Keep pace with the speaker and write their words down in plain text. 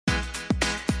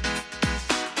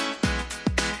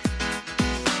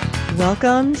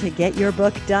Welcome to Get Your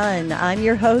Book Done. I'm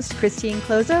your host, Christine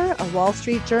Closer, a Wall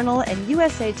Street Journal and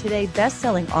USA Today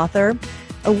best-selling author,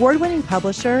 award-winning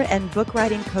publisher, and book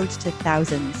writing coach to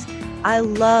thousands. I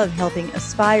love helping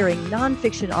aspiring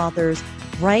nonfiction authors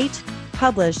write,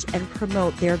 publish, and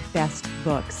promote their best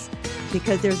books.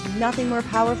 Because there's nothing more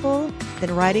powerful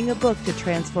than writing a book to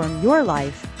transform your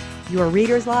life, your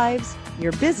readers' lives,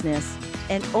 your business,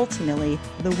 and ultimately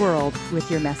the world with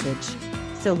your message.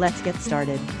 So let's get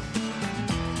started.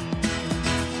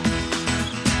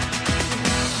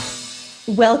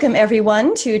 Welcome,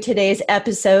 everyone, to today's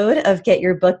episode of Get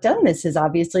Your Book Done. This is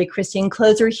obviously Christine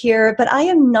Closer here, but I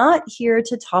am not here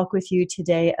to talk with you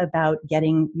today about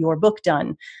getting your book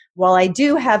done. While I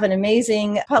do have an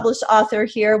amazing published author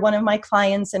here, one of my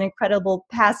clients, an incredible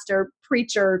pastor,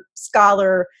 preacher,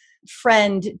 scholar,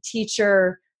 friend,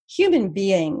 teacher, human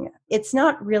being, it's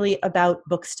not really about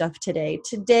book stuff today.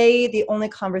 Today, the only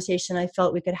conversation I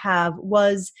felt we could have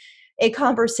was a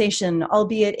conversation,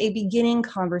 albeit a beginning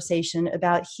conversation,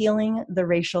 about healing the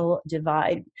racial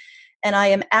divide. And I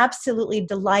am absolutely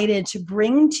delighted to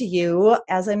bring to you,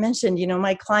 as I mentioned,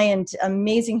 my client,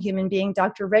 amazing human being,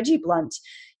 Dr. Reggie Blount.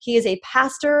 He is a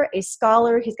pastor, a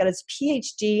scholar. He's got his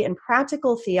PhD in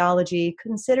practical theology,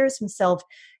 considers himself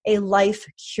a life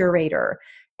curator.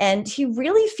 And he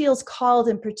really feels called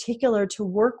in particular to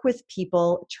work with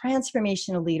people,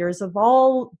 transformational leaders of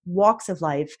all walks of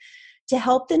life, to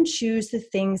help them choose the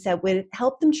things that would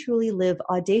help them truly live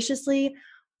audaciously,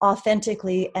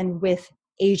 authentically, and with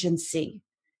agency.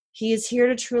 He is here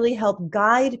to truly help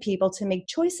guide people to make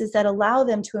choices that allow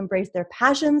them to embrace their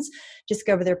passions,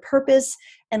 discover their purpose,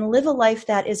 and live a life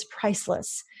that is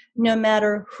priceless, no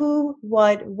matter who,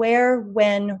 what, where,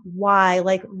 when, why.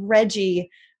 Like Reggie,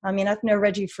 I've known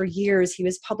Reggie for years. He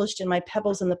was published in my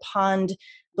Pebbles in the Pond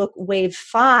book Wave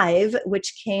 5,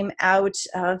 which came out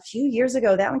a few years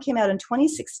ago. That one came out in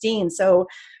 2016. So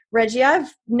Reggie,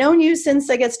 I've known you since,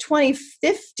 I guess,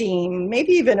 2015,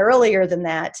 maybe even earlier than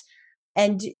that.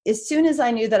 And as soon as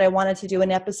I knew that I wanted to do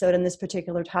an episode on this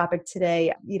particular topic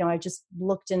today, I just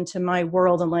looked into my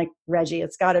world and like, Reggie,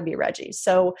 it's got to be Reggie.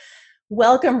 So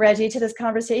welcome, Reggie, to this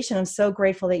conversation. I'm so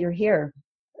grateful that you're here.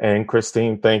 And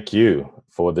Christine, thank you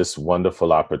for this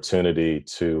wonderful opportunity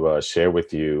to share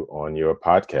with you on your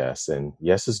podcast. And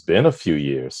yes, it's been a few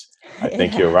years. I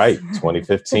think you're right.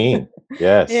 2015.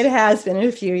 Yes. It has been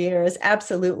a few years.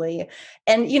 Absolutely.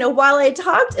 And, while I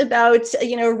talked about,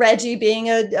 Reggie being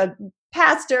a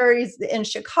pastor, he's in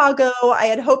Chicago. I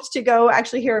had hoped to go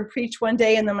actually here and preach one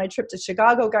day. And then my trip to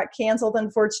Chicago got canceled,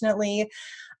 unfortunately.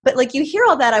 But like you hear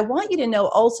all that, I want you to know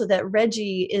also that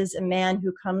Reggie is a man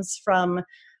who comes from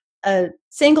a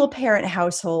single parent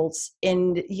household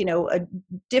in, a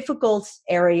difficult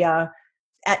area.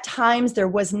 At times there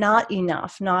was not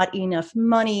enough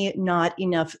money, not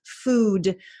enough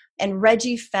food. And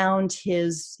Reggie found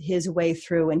his way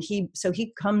through. And he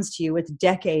comes to you with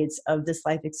decades of this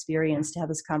life experience to have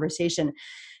this conversation.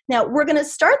 Now, we're going to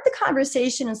start the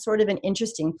conversation in sort of an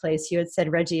interesting place. You had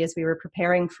said, Reggie, as we were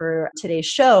preparing for today's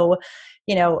show,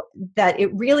 that it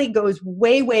really goes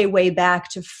way, way, way back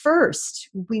to first.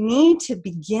 We need to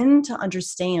begin to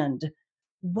understand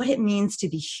what it means to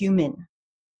be human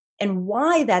and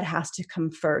why that has to come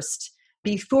first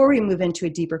before we move into a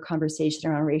deeper conversation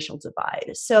around racial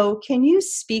divide. So can you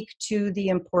speak to the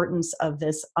importance of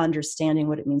this understanding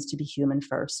what it means to be human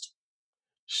first?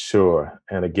 Sure.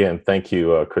 And again, thank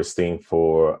you, Christine,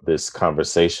 for this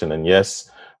conversation. And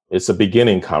yes, it's a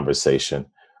beginning conversation,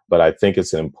 but I think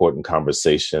it's an important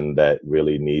conversation that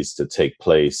really needs to take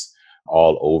place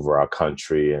all over our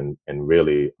country and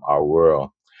really our world.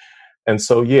 And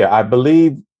so, I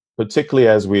believe, particularly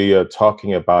as we are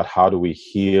talking about how do we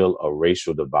heal a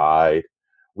racial divide,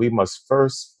 we must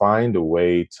first find a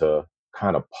way to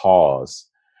kind of pause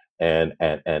and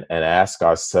ask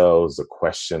ourselves a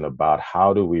question about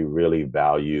how do we really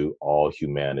value all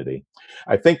humanity.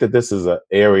 I think that this is an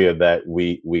area that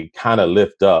we kind of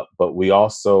lift up, but we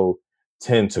also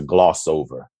tend to gloss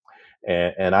over.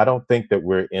 And I don't think that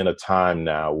we're in a time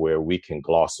now where we can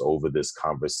gloss over this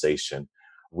conversation.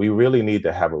 We really need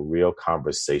to have a real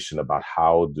conversation about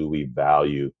how do we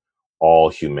value all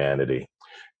humanity.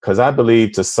 Because I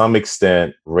believe to some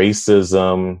extent,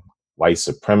 racism, white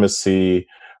supremacy,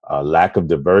 lack of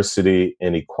diversity,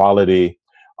 inequality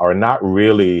are not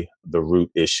really the root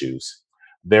issues.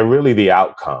 They're really the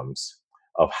outcomes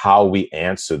of how we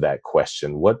answer that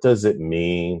question. What does it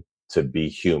mean to be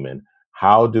human?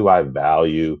 How do I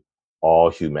value all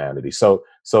humanity? So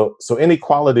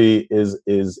inequality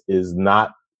is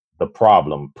not the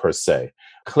problem per se.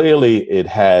 Clearly, it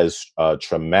has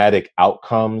traumatic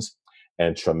outcomes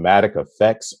and traumatic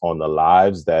effects on the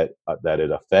lives that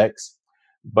it affects.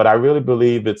 But I really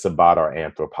believe it's about our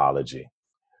anthropology.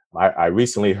 I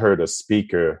recently heard a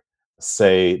speaker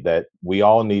say that we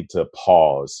all need to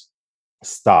pause,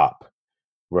 stop,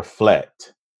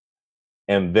 reflect,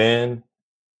 and then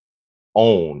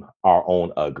own our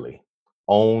own ugly.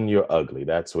 Own your ugly.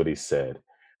 That's what he said.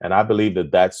 And I believe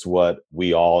that that's what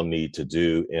we all need to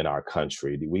do in our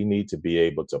country. We need to be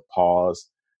able to pause,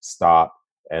 stop,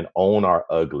 and own our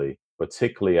ugly,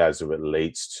 particularly as it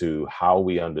relates to how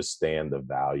we understand the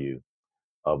value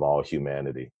of all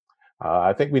humanity.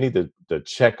 I think we need to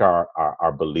check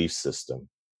our belief system,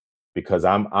 because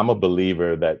I'm a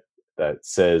believer that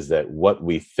says that what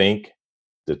we think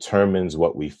determines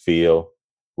what we feel,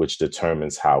 which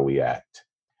determines how we act.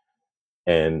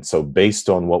 And so based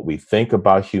on what we think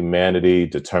about humanity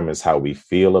determines how we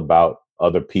feel about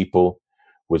other people,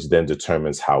 which then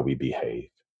determines how we behave.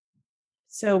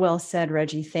 So well said,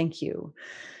 Reggie. Thank you.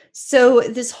 So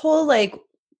this whole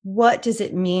what does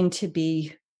it mean to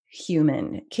be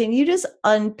human? Can you just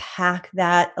unpack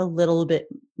that a little bit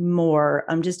more?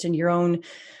 Just in your own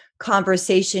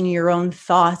conversation, your own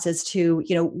thoughts as to,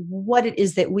 what it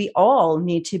is that we all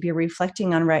need to be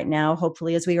reflecting on right now,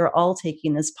 hopefully, as we are all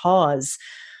taking this pause.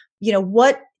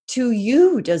 What to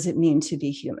you does it mean to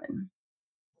be human?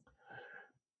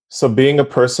 So being a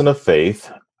person of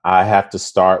faith, I have to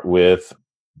start with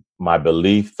my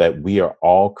belief that we are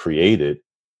all created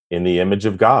in the image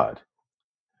of God.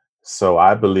 So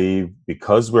I believe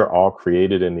because we're all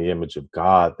created in the image of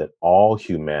God, that all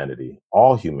humanity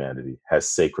has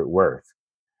sacred worth.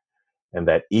 And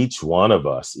that each one of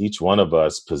us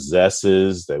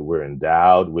possesses, that we're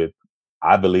endowed with,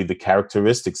 I believe, the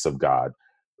characteristics of God.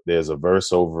 There's a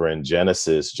verse over in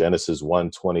Genesis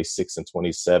 1:26 and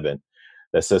 27,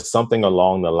 that says something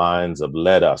along the lines of,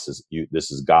 let us,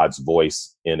 this is God's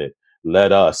voice in it,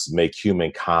 let us make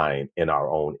humankind in our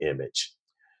own image.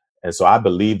 And so I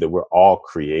believe that we're all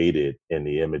created in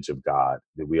the image of God,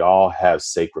 that we all have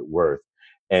sacred worth.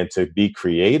 And to be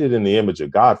created in the image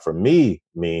of God, for me,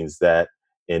 means that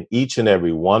in each and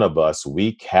every one of us,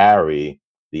 we carry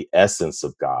the essence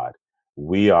of God.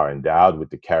 We are endowed with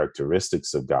the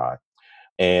characteristics of God.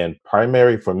 And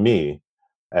primary for me,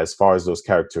 as far as those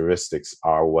characteristics,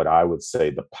 are what I would say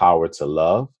the power to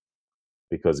love,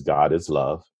 because God is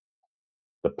love,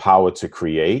 the power to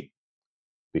create,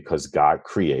 because God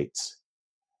creates,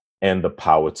 and the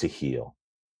power to heal,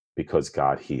 because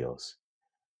God heals.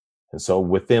 And so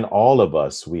within all of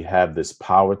us, we have this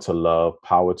power to love,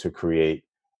 power to create,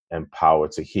 and power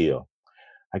to heal.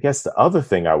 I guess the other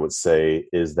thing I would say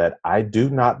is that I do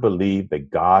not believe that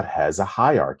God has a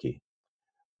hierarchy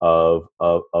of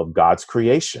God's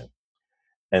creation.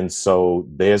 And so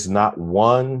there's not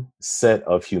one set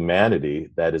of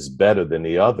humanity that is better than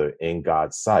the other in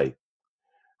God's sight.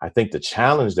 I think the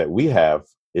challenge that we have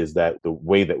is that the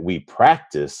way that we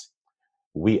practice,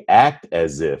 we act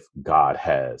as if God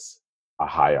has a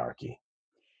hierarchy.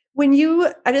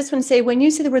 I just want to say, when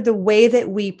you say the word, the way that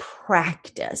we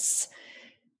practice,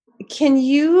 can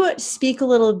you speak a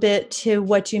little bit to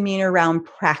what you mean around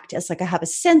practice? Like, I have a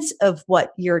sense of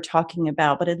what you're talking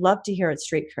about, but I'd love to hear it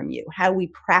straight from you. How we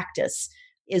practice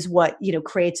is what,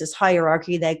 creates this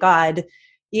hierarchy that God,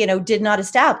 did not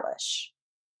establish.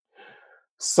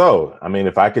 So, I mean,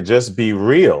 if I could just be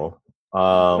real.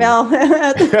 Well,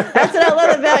 that's what I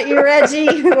love about you,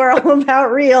 Reggie. We're all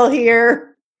about real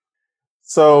here.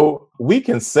 So we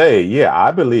can say, yeah, I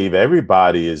believe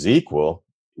everybody is equal.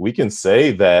 We can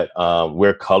say that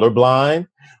we're colorblind.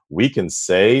 We can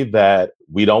say that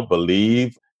we don't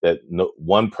believe that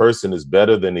one person is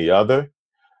better than the other.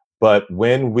 But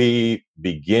when we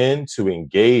begin to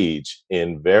engage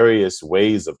in various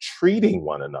ways of treating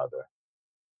one another,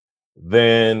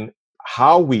 then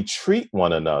how we treat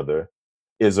one another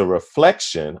is a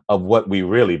reflection of what we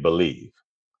really believe.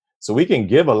 So we can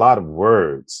give a lot of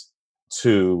words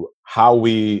to how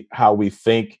we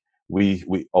think we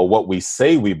or what we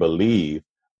say we believe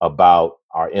about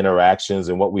our interactions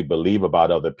and what we believe about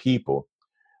other people,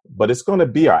 but it's going to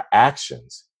be our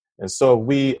actions. And so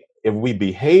if we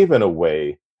behave in a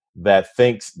way that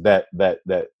thinks that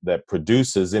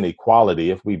produces inequality,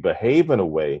 if we behave in a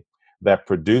way that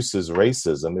produces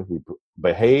racism, if we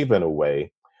behave in a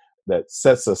way that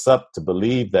sets us up to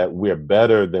believe that we're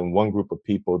better than one group of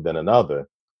people than another,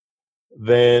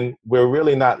 then we're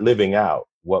really not living out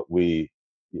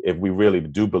if we really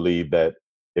do believe that,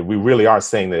 if we really are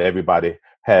saying that everybody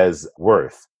has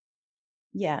worth.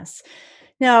 Yes.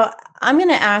 Now, I'm going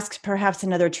to ask perhaps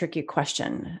another tricky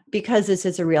question, because this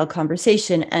is a real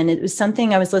conversation. And it was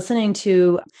something I was listening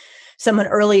to someone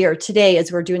earlier today,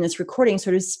 as we're doing this recording,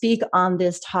 sort of speak on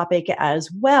this topic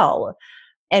as well,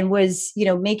 and was,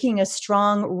 making a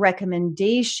strong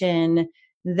recommendation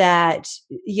that,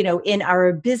 in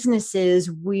our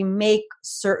businesses, we make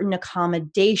certain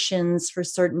accommodations for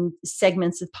certain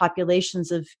segments of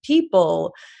populations of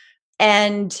people.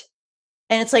 And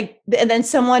it's like, and then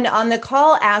someone on the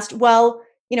call asked, well,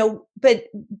 but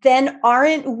then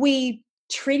aren't we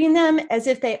treating them as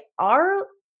if they are,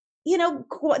 aren't,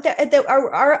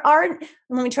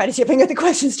 let me try to see if I can get the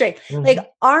question straight.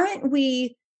 Like, aren't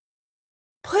we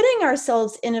putting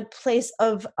ourselves in a place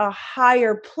of a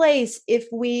higher place if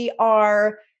we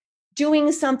are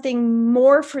doing something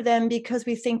more for them because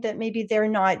we think that maybe they're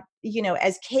not,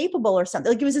 as capable or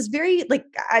something? Like, it was this very,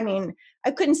 I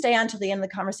couldn't stay on till the end of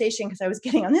the conversation because I was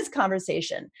getting on this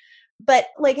conversation. But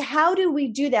like, how do we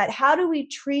do that? How do we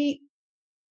treat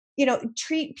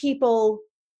people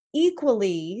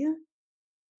equally,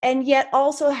 and yet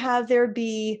also have there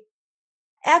be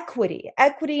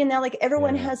equity in that, like,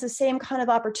 everyone has the same kind of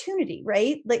opportunity,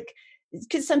 right? Like,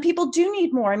 because some people do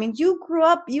need more. I mean, you grew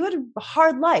up, you had a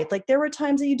hard life. Like, there were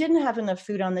times that you didn't have enough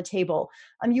food on the table.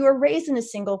 You were raised in a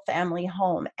single family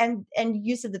home, and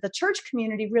you said that the church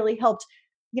community really helped,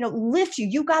 lift you.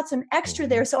 You got some extra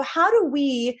there. So how do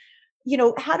we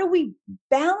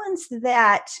balance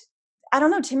that? I don't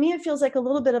know. To me, it feels like a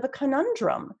little bit of a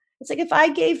conundrum. It's like, if I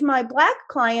gave my Black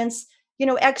clients,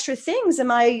 extra things,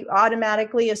 am I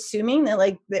automatically assuming that,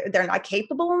 like, they're not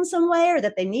capable in some way, or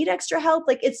that they need extra help?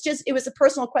 Like, it was a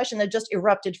personal question that just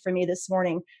erupted for me this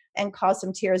morning and caused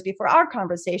some tears before our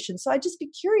conversation. So I'd just be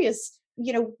curious,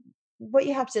 what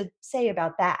you have to say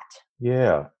about that.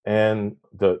 Yeah. And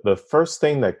the first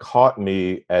thing that caught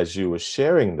me as you were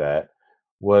sharing that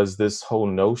was this whole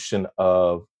notion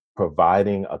of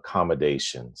providing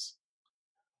accommodations,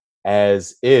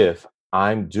 as if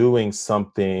I'm doing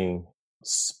something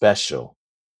special,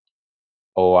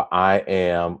 or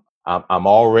I'm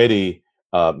already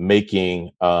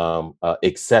making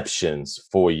exceptions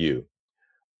for you.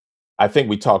 I think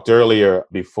we talked earlier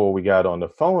before we got on the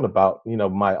phone about,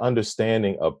 my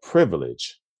understanding of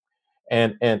privilege.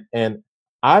 And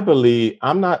I believe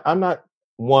I'm not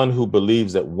one who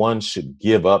believes that one should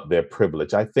give up their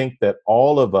privilege. I think that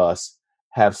all of us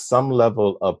have some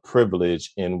level of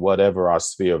privilege in whatever our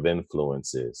sphere of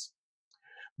influence is.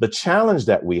 The challenge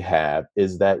that we have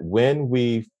is that when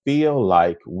we feel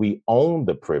like we own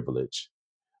the privilege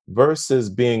versus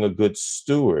being a good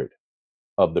steward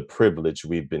of the privilege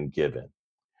we've been given.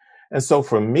 And so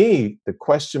for me, the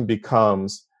question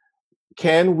becomes,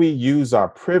 can we use our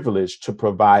privilege to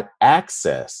provide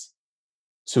access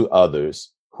to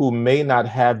others who may not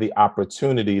have the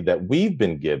opportunity that we've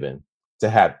been given to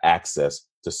have access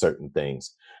to certain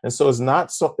things? And so it's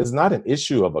not an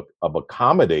issue of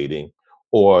accommodating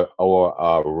or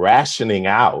rationing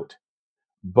out,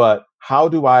 but how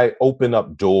do I open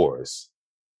up doors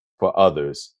for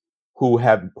others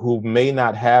who may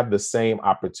not have the same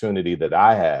opportunity that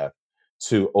I have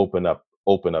to open up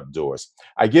doors?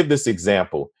 I give this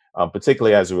example,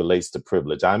 particularly as it relates to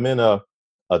privilege. I'm in a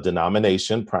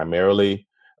denomination primarily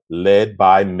led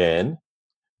by men,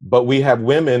 but we have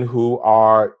women who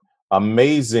are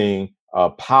amazing,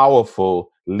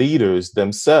 powerful leaders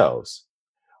themselves.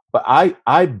 But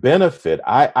I benefit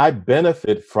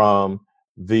from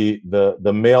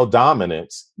the male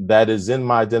dominance that is in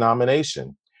my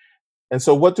denomination. And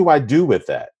so what do I do with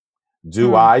that?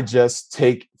 Do I just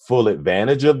take full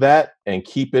advantage of that and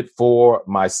keep it for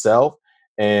myself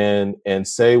and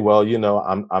say, well,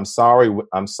 I'm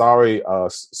sorry,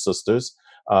 sisters,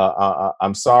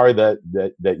 I'm sorry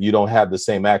that you don't have the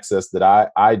same access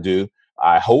that I do.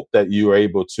 I hope that you are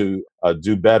able to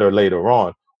do better later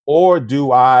on. Or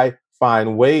do I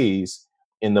find ways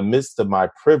in the midst of my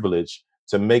privilege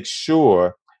to make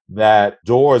sure that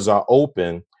doors are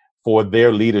open for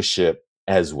their leadership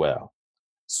as well,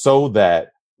 so that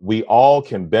we all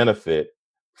can benefit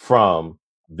from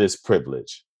this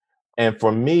privilege? And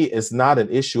for me, it's not an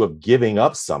issue of giving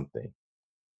up something.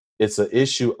 It's an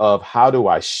issue of, how do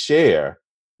I share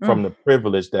from the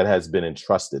privilege that has been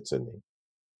entrusted to me?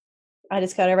 I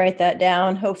just got to write that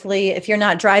down. Hopefully, if you're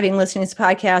not driving, listening to this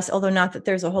podcast, although not that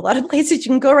there's a whole lot of places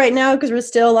you can go right now, because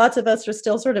lots of us are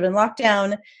still sort of in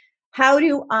lockdown. How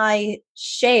do I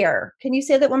share? Can you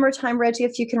say that one more time, Reggie,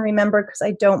 if you can remember? Because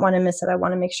I don't want to miss it. I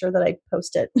want to make sure that I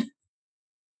post it.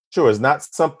 Sure, it's not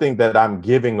something that I'm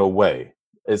giving away.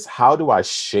 It's, how do I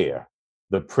share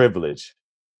the privilege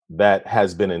that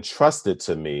has been entrusted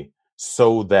to me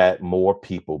so that more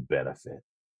people benefit?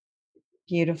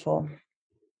 Beautiful.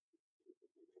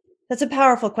 That's a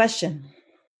powerful question.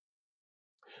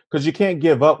 Because you can't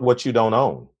give up what you don't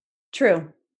own.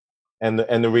 True. And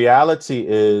the reality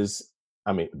is,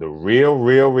 I mean, the real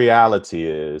reality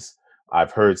is,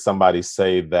 I've heard somebody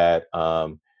say that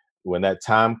when that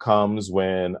time comes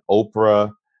when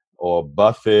Oprah or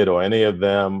Buffett or any of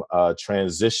them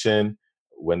transition,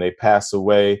 when they pass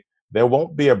away, there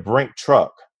won't be a Brink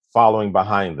truck following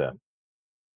behind them.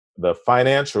 The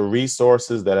financial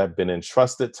resources that have been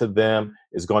entrusted to them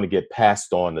is going to get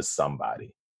passed on to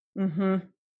somebody. Mm-hmm.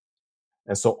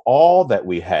 And so all that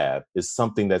we have is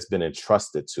something that's been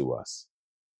entrusted to us,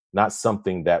 not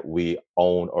something that we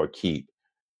own or keep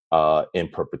in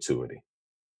perpetuity.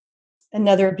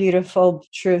 Another beautiful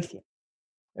truth.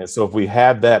 And so if we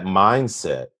have that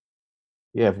mindset,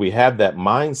 if we have that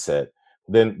mindset,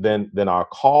 then our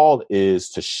call is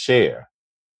to share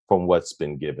from what's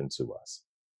been given to us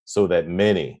so that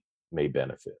many may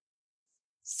benefit.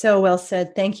 So well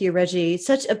said. Thank you, Reggie.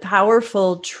 Such a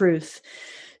powerful truth.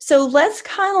 So let's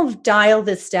kind of dial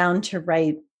this down to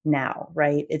right now,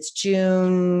 right? It's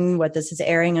June, what this is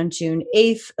airing on June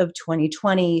 8th of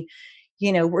 2020.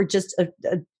 We're just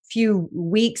a few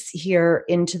weeks here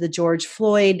into the George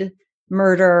Floyd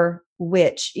murder,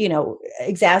 which,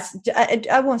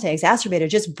 I won't say exacerbated,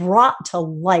 just brought to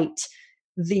light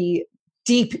the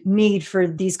deep need for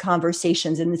these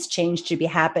conversations and this change to be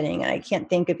happening. And I can't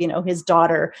think of, his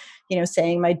daughter,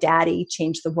 saying my daddy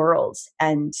changed the world.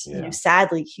 And, Yeah.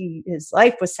 sadly, his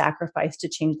life was sacrificed to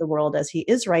change the world as he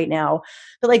is right now.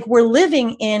 But like, we're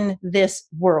living in this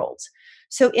world.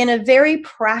 So in a very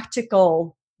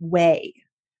practical way,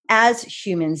 as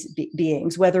humans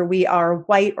beings, whether we are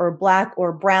white or black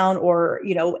or brown or,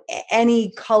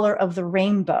 any color of the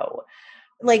rainbow,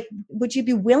 like, would you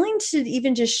be willing to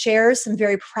even just share some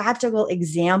very practical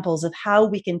examples of how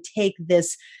we can take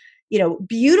this,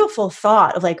 beautiful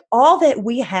thought of like, all that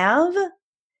we have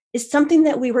is something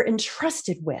that we were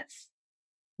entrusted with,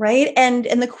 right? And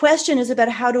the question is about,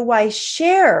 how do I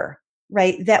share,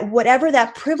 right, that whatever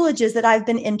that privilege is that I've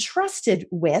been entrusted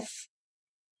with,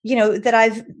 that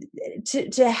I've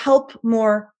to help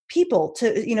more people,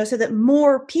 to, so that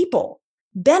more people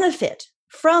benefit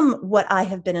from what I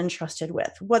have been entrusted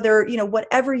with, whether,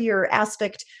 whatever your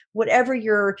aspect, whatever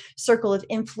your circle of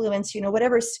influence,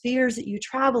 whatever spheres that you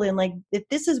travel in, like, if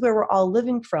this is where we're all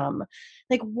living from,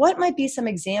 like, what might be some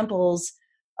examples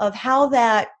of how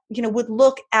that, would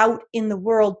look out in the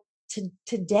world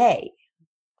today?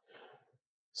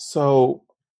 So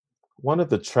one of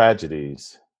the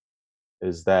tragedies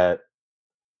is that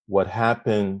what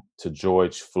happened to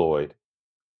George Floyd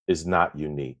is not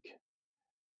unique.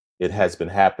 It has been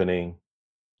happening,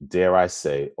 dare I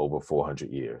say, over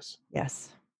 400 years. Yes.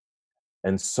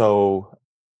 And so,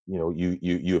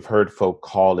 you've heard folk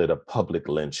call it a public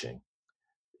lynching.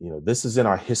 This is in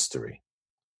our history,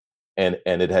 and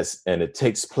it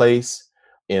takes place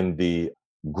in the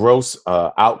gross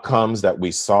outcomes that we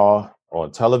saw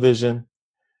on television,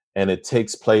 and it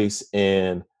takes place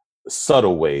in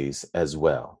subtle ways as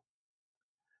well.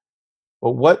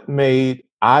 But what made,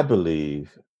 I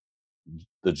believe,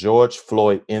 the George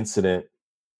Floyd incident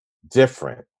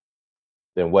different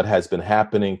than what has been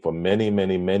happening for many,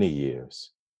 many, many years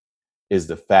is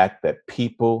the fact that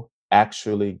people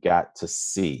actually got to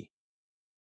see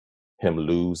him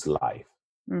lose life.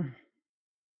 Mm.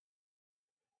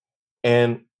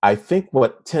 And I think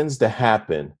what tends to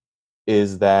happen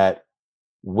is that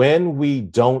when we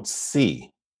don't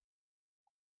see,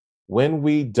 when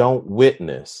we don't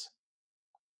witness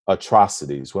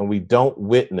atrocities, when we don't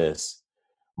witness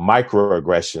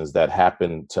microaggressions that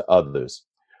happen to others,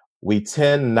 we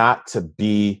tend not to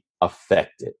be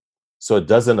affected. So it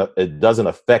doesn't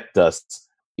affect us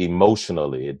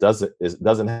emotionally. It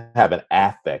doesn't have an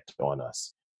affect on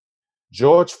us.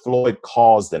 George Floyd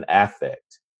caused an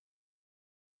affect.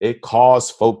 It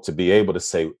caused folk to be able to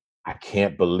say, I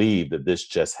can't believe that this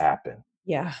just happened.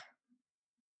 Yeah.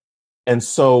 And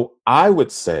so I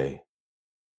would say,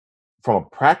 from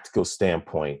a practical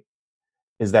standpoint,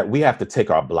 is that we have to take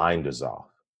our blinders off.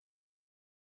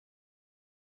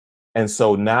 And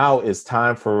so now it's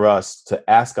time for us to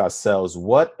ask ourselves,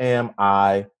 what am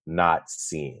I not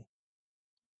seeing?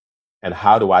 And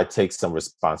how do I take some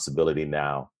responsibility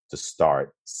now to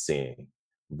start seeing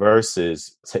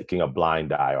versus taking a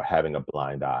blind eye or having a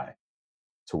blind eye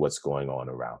to what's going on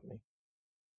around me?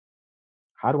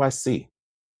 How do I see?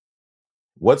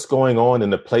 What's going on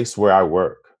in the place where I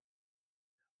work?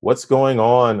 What's going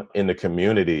on in the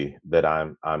community that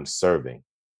I'm serving?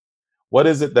 What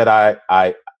is it that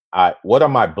what are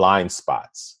my blind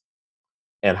spots?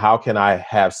 And how can I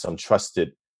have some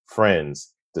trusted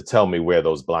friends to tell me where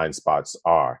those blind spots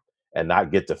are and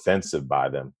not get defensive by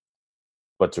them,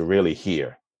 but to really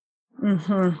hear?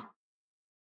 Mm-hmm.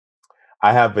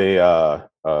 I have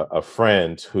a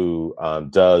friend who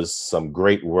does some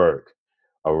great work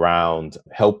around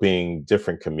helping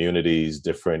different communities,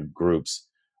 different groups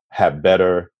have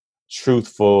better,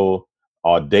 truthful,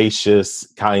 audacious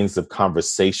kinds of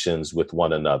conversations with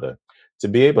one another to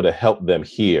be able to help them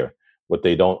hear what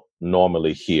they don't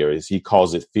normally hear. Is he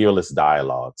calls it fearless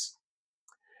dialogues.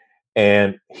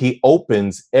 And he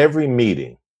opens every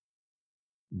meeting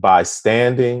by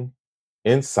standing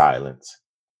in silence,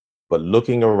 but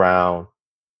looking around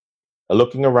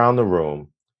the room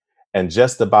and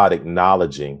just about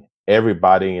acknowledging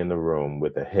everybody in the room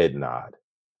with a head nod.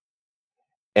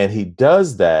 And he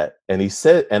does that. And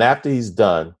after he's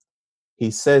done,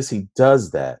 he says he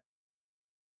does that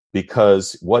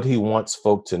because what he wants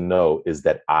folk to know is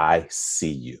that I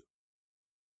see you.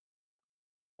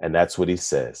 And that's what he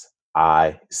says.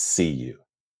 I see you.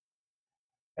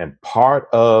 And part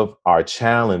of our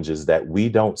challenge is that we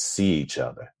don't see each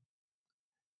other.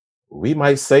 We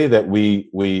might say that we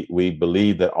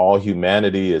believe that all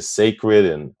humanity is sacred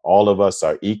and all of us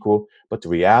are equal, but the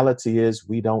reality is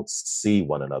we don't see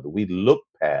one another. We look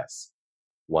past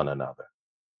one another.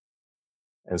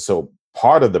 And so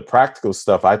part of the practical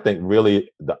stuff, I think really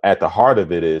at the heart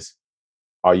of it is,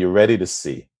 are you ready to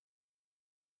see?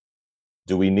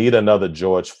 Do we need another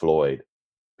George Floyd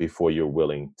before you're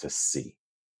willing to see?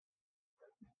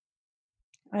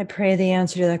 I pray the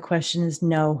answer to that question is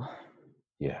no.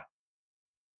 Yeah,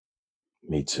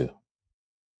 me too.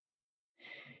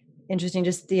 Interesting.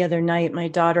 Just the other night, my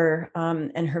daughter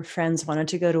and her friends wanted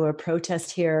to go to a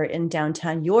protest here in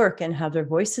downtown York and have their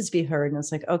voices be heard. And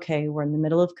it's like, okay, we're in the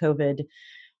middle of COVID.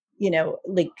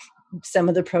 Like some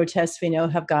of the protests we know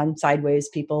have gone sideways.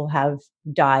 People have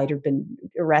died or been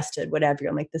arrested, whatever.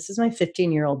 I'm like, this is my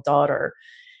 15-year-old daughter.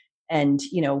 And,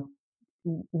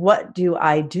 what do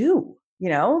I do?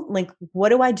 Like, what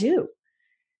do I do?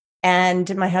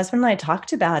 And my husband and I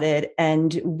talked about it,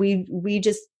 and we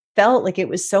just felt like it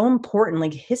was so important.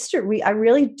 Like history, I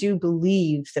really do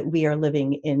believe that we are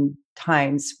living in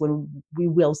times when we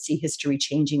will see history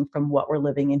changing from what we're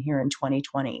living in here in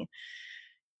 2020.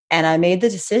 And I made the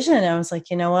decision. I was like,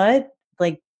 you know what?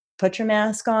 Like, put your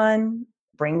mask on,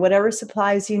 bring whatever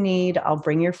supplies you need. I'll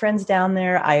bring your friends down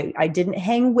there. I didn't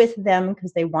hang with them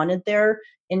because they wanted their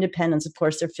independence. Of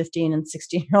course, they're 15 and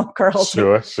 16-year-old girls.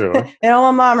 Sure, sure. They don't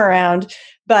want mom around.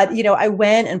 But, I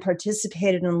went and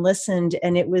participated and listened.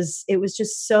 And it was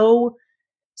just so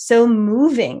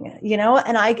moving,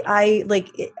 and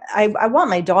I want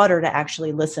my daughter to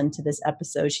actually listen to this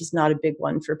episode. She's not a big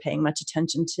one for paying much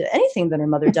attention to anything that her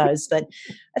mother does, but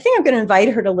I think I'm going to invite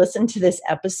her to listen to this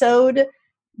episode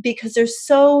because there's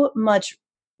so much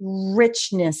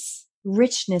richness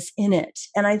in it.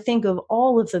 And I think of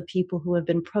all of the people who have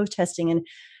been protesting and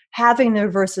having their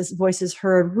voices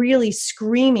heard, really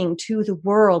screaming to the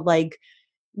world, like,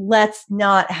 let's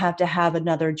not have to have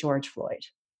another George Floyd.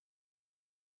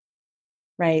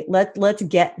 Right. Let's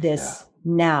get this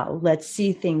now. Let's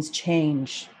see things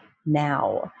change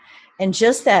now. And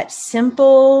just that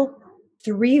simple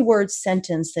 3-word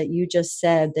sentence that you just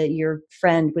said, that your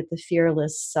friend with the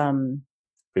fearless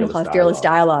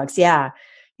dialogues. Yeah.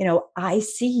 I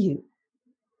see you.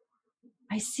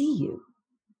 I see you.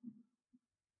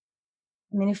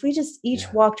 I mean, if we just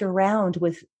each walked around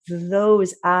with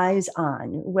those eyes on,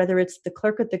 whether it's the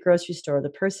clerk at the grocery store, the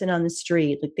person on the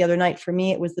street, like the other night for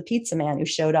me, it was the pizza man who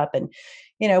showed up. And,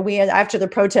 we had, after the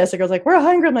protest, the girl's like, we're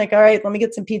hungry. I'm like, all right, let me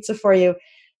get some pizza for you.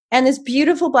 And this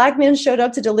beautiful Black man showed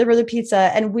up to deliver the pizza.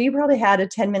 And we probably had a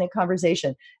 10-minute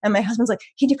conversation. And my husband's like,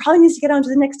 he probably needs to get on to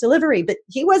the next delivery. But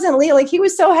he wasn't, like, he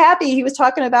was so happy. He was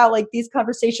talking about like these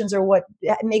conversations are what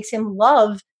makes him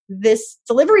love this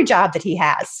delivery job that he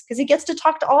has, because he gets to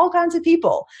talk to all kinds of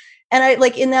people. And I,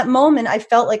 like, in that moment, I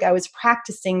felt like I was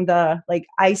practicing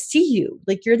I see you,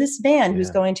 like, you're this man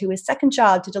who's going to his second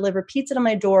job to deliver pizza to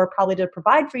my door, probably to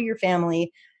provide for your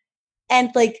family. And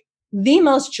like the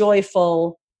most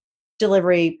joyful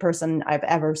delivery person I've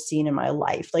ever seen in my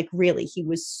life. Like, really, he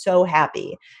was so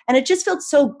happy. And it just felt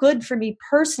so good for me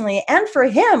personally and for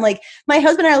him. Like, my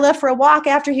husband and I left for a walk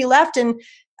after he left, and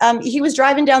he was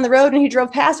driving down the road and he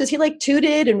drove past us. He like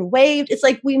tooted and waved. It's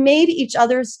like we made each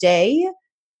other's day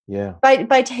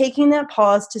by taking that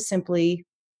pause to simply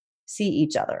see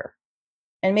each other.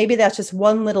 And maybe that's just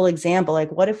one little example.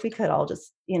 Like, what if we could all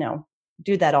just,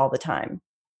 do that all the time?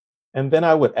 And then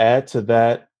I would add to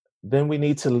that, then we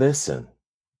need to listen.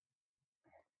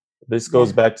 This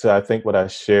goes back to, I think, what I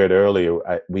shared earlier.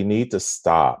 We need to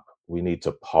stop. We need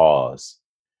to pause.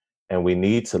 And we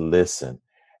need to listen.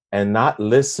 And not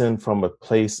listen from a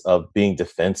place of being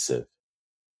defensive,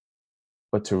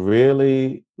 but to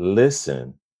really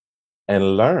listen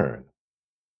and learn.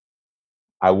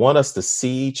 I want us to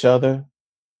see each other,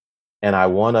 and I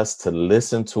want us to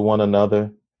listen to one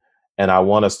another, and I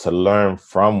want us to learn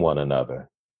from one another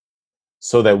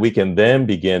so that we can then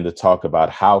begin to talk about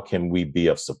how can we be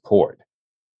of support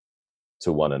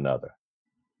to one another.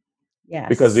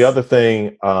 Because the Yes. other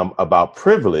thing about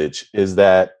privilege is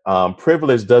that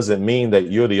privilege doesn't mean that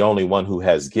you're the only one who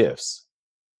has gifts.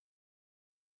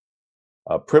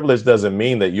 Privilege doesn't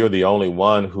mean that you're the only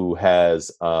one who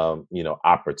has,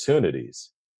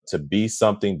 opportunities to be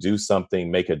something, do something,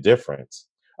 make a difference.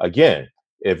 Again,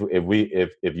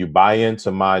 if you buy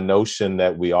into my notion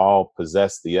that we all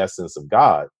possess the essence of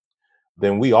God,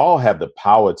 then we all have the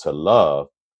power to love,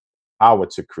 power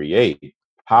to create,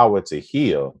 power to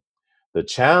heal. The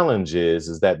challenge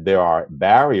is that there are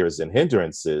barriers and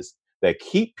hindrances that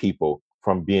keep people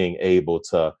from being able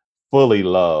to fully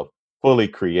love, fully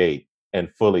create,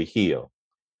 and fully heal.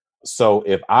 So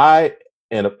if I,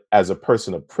 as a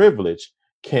person of privilege,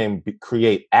 can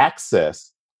create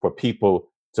access for people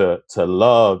to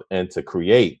love and to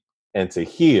create and to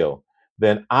heal,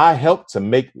 then I help to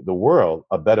make the world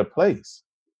a better place.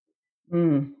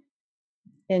 Mm,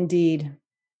 indeed.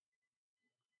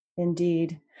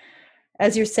 Indeed.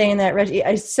 As you're saying that, Reggie,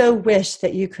 I so wish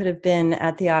that you could have been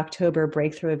at the October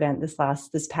breakthrough event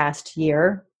this past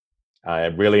year. I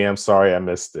really am sorry I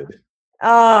missed it.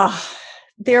 Ah,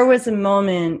 there was a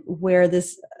moment where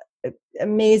this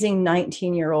amazing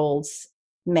 19-year-old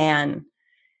man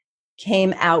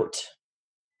came out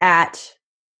at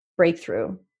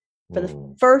breakthrough for the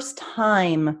Mm, first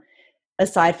time,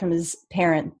 aside from his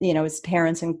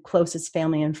parents and closest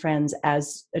family and friends,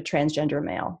 as a transgender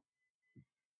male.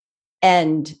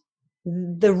 And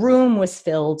the room was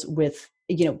filled with,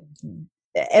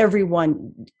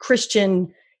 everyone,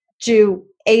 Christian, Jew,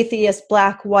 atheist,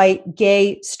 black, white,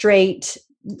 gay, straight,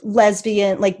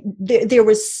 lesbian. Like there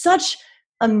was such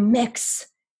a mix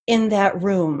in that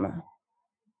room.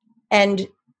 And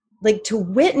like to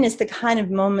witness the kind of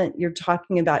moment you're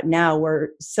talking about now, where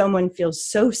someone feels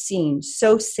so seen,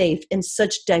 so safe in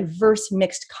such diverse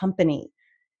mixed company,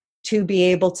 to be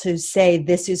able to say,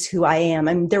 this is who I am.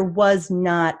 I mean, there was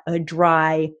not a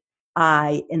dry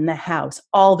eye in the house.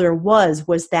 All there was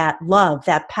that love,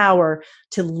 that power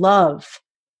to love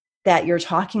that you're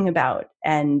talking about.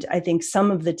 And I think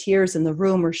some of the tears in the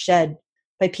room were shed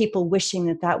by people wishing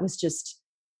that that was just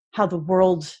how the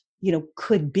world,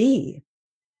 could be.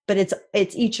 But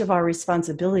it's each of our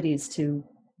responsibilities to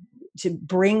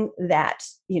bring that,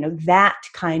 that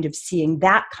kind of seeing,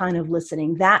 that kind of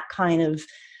listening, that kind of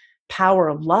power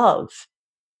of love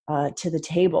to the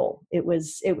table. It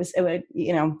was, I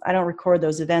don't record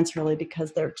those events really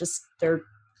because they're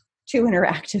too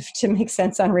interactive to make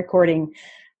sense on recording.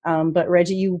 But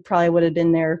Reggie, you probably would have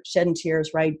been there shedding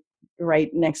tears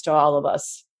right next to all of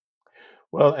us.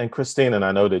 Well, and Christine, and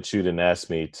I know that you didn't ask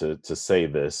me to say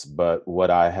this, but what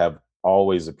I have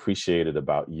always appreciated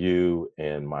about you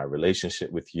and my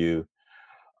relationship with you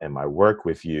and my work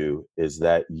with you is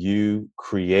that you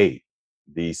create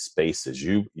these spaces.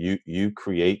 You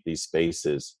create these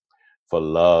spaces for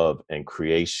love and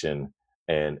creation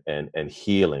and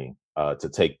healing to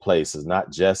take place. It's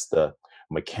not just the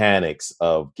mechanics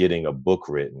of getting a book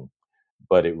written,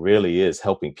 but it really is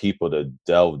helping people to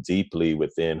delve deeply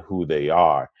within who they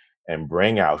are and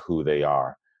bring out who they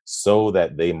are so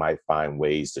that they might find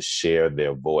ways to share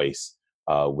their voice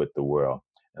with the world.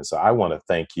 And so I want to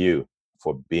thank you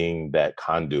for being that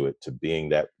conduit, to being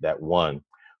that one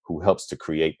who helps to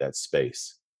create that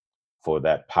space for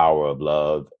that power of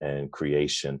love and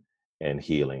creation and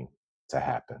healing to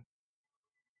happen.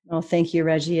 Well, thank you,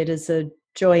 Reggie. It is a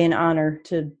joy and honor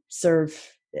to serve,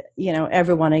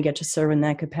 everyone I get to serve in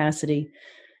that capacity,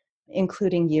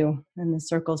 including you and the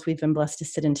circles we've been blessed to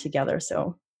sit in together.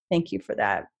 So thank you for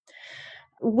that.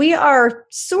 We are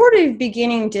sort of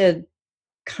beginning to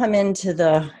come into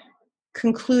the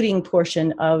concluding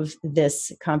portion of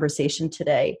this conversation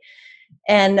today.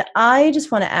 And I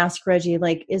just want to ask Reggie,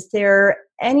 is there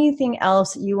anything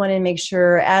else you want to make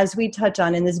sure as we touch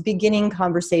on in this beginning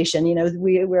conversation?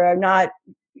 We're not,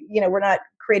 we're not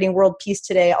creating world peace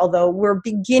today, although we're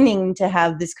beginning to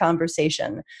have this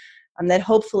conversation that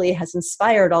hopefully has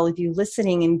inspired all of you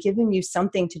listening and given you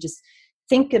something to just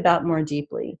think about more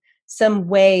deeply, some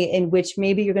way in which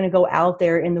maybe you're going to go out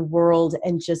there in the world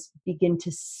and just begin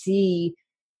to see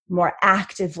more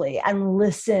actively and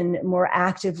listen more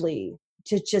actively,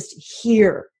 to just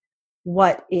hear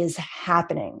what is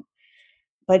happening.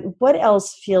 But what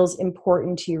else feels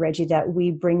important to you, Reggie, that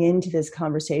we bring into this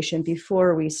conversation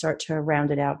before we start to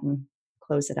round it out and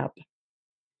close it up?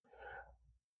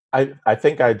 I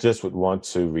think I just would want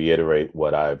to reiterate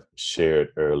what I've shared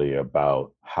earlier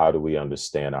about how do we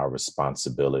understand our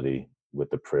responsibility with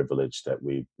the privilege that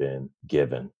we've been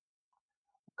given.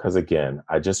 Because again,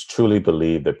 I just truly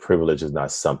believe that privilege is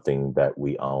not something that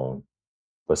we own,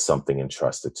 but something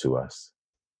entrusted to us.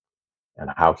 And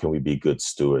how can we be good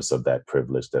stewards of that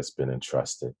privilege that's been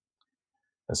entrusted?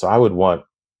 And so I would want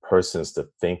persons to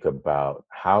think about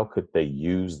how could they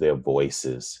use their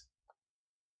voices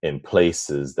in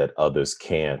places that others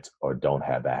can't or don't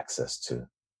have access to.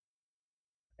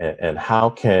 And how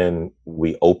can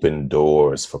we open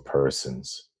doors for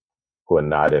persons who are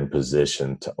not in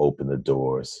position to open the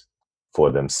doors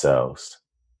for themselves?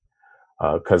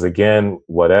 Because again,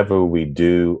 whatever we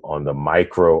do on the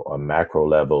micro or macro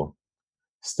level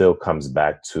still comes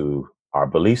back to our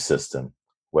belief system,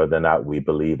 whether or not we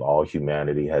believe all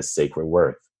humanity has sacred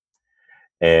worth.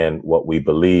 And what we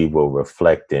believe will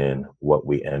reflect in what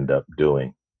we end up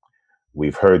doing.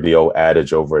 We've heard the old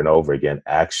adage over and over again,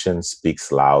 action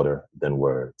speaks louder than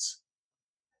words.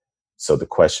 So the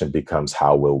question becomes,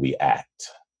 how will we act?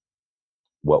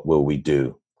 What will we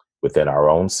do within our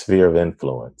own sphere of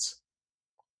influence?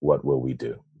 What will we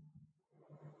do?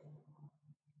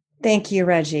 Thank you,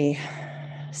 Reggie.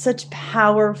 Such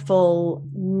powerful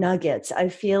nuggets. I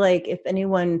feel like if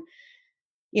anyone,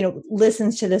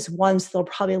 listens to this once, they'll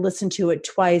probably listen to it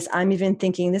twice. I'm even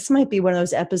thinking this might be one of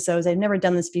those episodes. I've never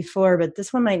done this before, but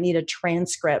this one might need a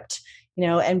transcript,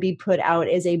 and be put out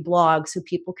as a blog so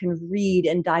people can read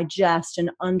and digest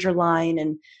and underline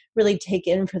and really take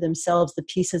in for themselves the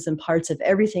pieces and parts of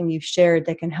everything you've shared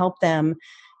that can help them,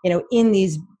 in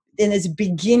this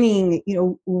beginning,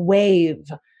 wave,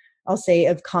 I'll say,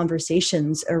 of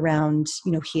conversations around,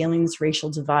 healing this racial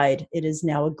divide. It is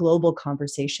now a global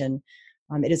conversation.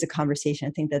 It is a conversation,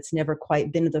 I think, that's never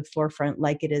quite been at the forefront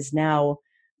like it is now.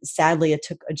 Sadly, it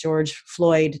took a George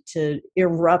Floyd to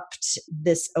erupt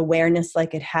this awareness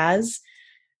like it has.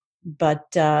 But,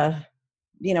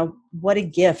 what a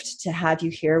gift to have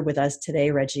you here with us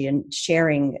today, Reggie, and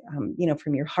sharing,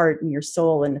 from your heart and your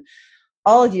soul and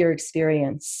all of your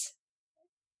experience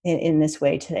in this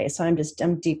way today. So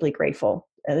I'm deeply grateful.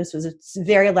 This was a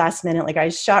very last minute. Like, I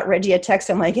shot Reggie a text.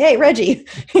 I'm like, hey, Reggie,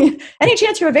 any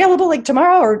chance you're available like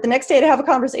tomorrow or the next day to have a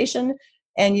conversation?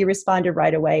 And you responded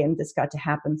right away, and this got to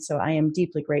happen. So I am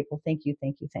deeply grateful. Thank you.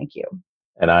 Thank you. Thank you.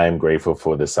 And I am grateful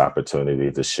for this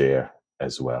opportunity to share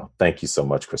as well. Thank you so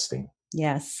much, Christine.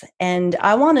 Yes. And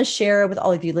I want to share with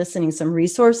all of you listening some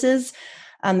resources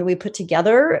that we put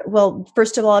together. Well,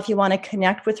 first of all, if you want to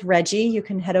connect with Reggie, you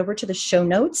can head over to the show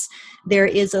notes. There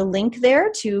is a link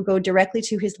there to go directly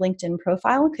to his LinkedIn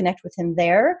profile, connect with him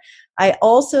there. I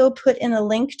also put in a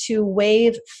link to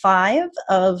Wave 5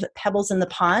 of Pebbles in the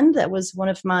Pond. That was one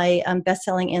of my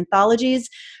best-selling anthologies.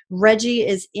 Reggie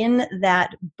is in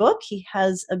that book. He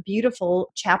has a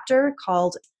beautiful chapter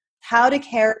called How to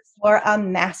Care for a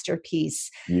Masterpiece.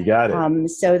 You got it.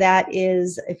 So that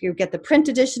is, if you get the print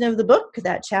edition of the book,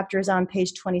 that chapter is on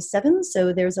page 27.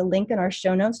 So there's a link in our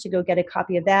show notes to go get a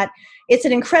copy of that. It's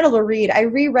an incredible read. I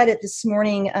reread it this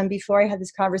morning before I had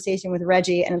this conversation with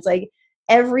Reggie, and it's like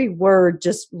every word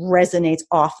just resonates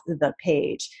off the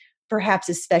page, perhaps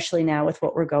especially now with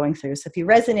what we're going through. So if you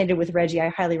resonated with Reggie, I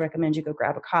highly recommend you go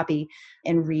grab a copy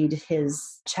and read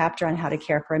his chapter on how to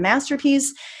care for a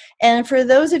masterpiece. And for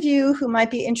those of you who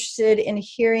might be interested in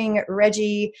hearing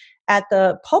Reggie at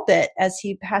the pulpit as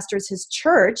he pastors his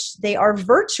church, they are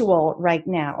virtual right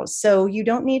now. So you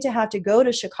don't need to have to go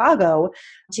to Chicago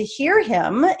to hear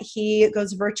him. He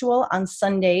goes virtual on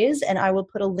Sundays, and I will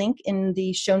put a link in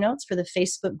the show notes for the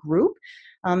Facebook group.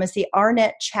 It's the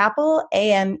Arnett Chapel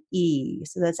AME.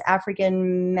 So that's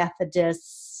African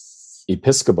Methodist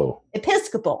Episcopal.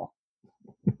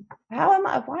 Why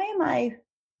am I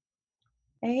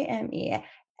AME?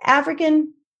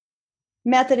 African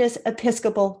Methodist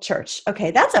Episcopal Church. Okay,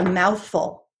 that's a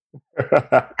mouthful.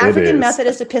 African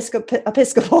Methodist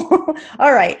Episcopal.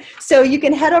 All right. So you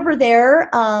can head over there.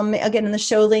 Again, in the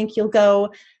show link, you'll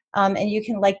go and you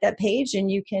can like that page,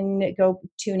 and you can go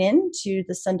tune in to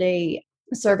the Sunday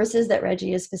services that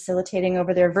Reggie is facilitating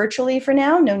over there virtually for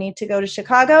now. No need to go to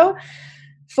Chicago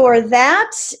for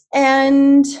that.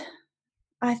 And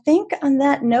I think on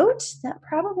that note, that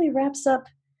probably wraps up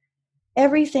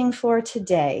everything for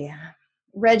today.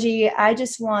 Reggie, I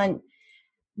just want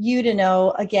you to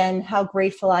know again how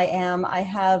grateful I am. I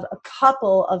have a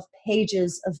couple of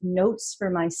pages of notes for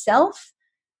myself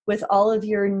with all of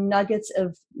your nuggets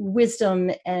of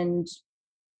wisdom and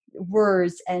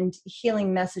words and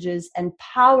healing messages and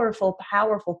powerful,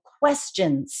 powerful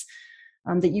questions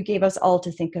that you gave us all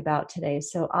to think about today.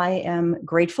 So I am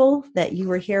grateful that you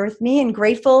were here with me, and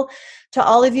grateful to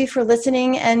all of you for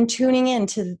listening and tuning in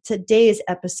to today's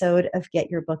episode of Get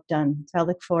Your Book Done. So I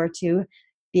look forward to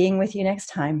being with you next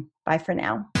time. Bye for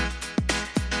now.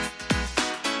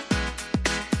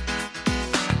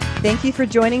 Thank you for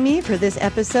joining me for this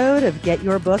episode of Get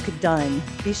Your Book Done.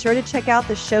 Be sure to check out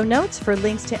the show notes for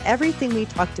links to everything we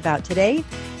talked about today.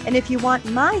 And if you want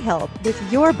my help with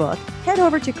your book, head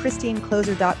over to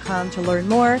christinecloser.com to learn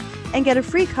more and get a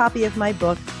free copy of my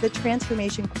book, The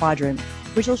Transformation Quadrant,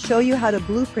 which will show you how to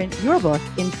blueprint your book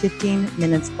in 15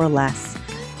 minutes or less.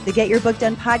 The Get Your Book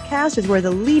Done podcast is where the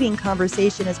leading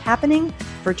conversation is happening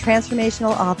for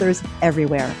transformational authors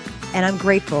everywhere. And I'm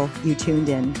grateful you tuned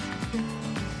in.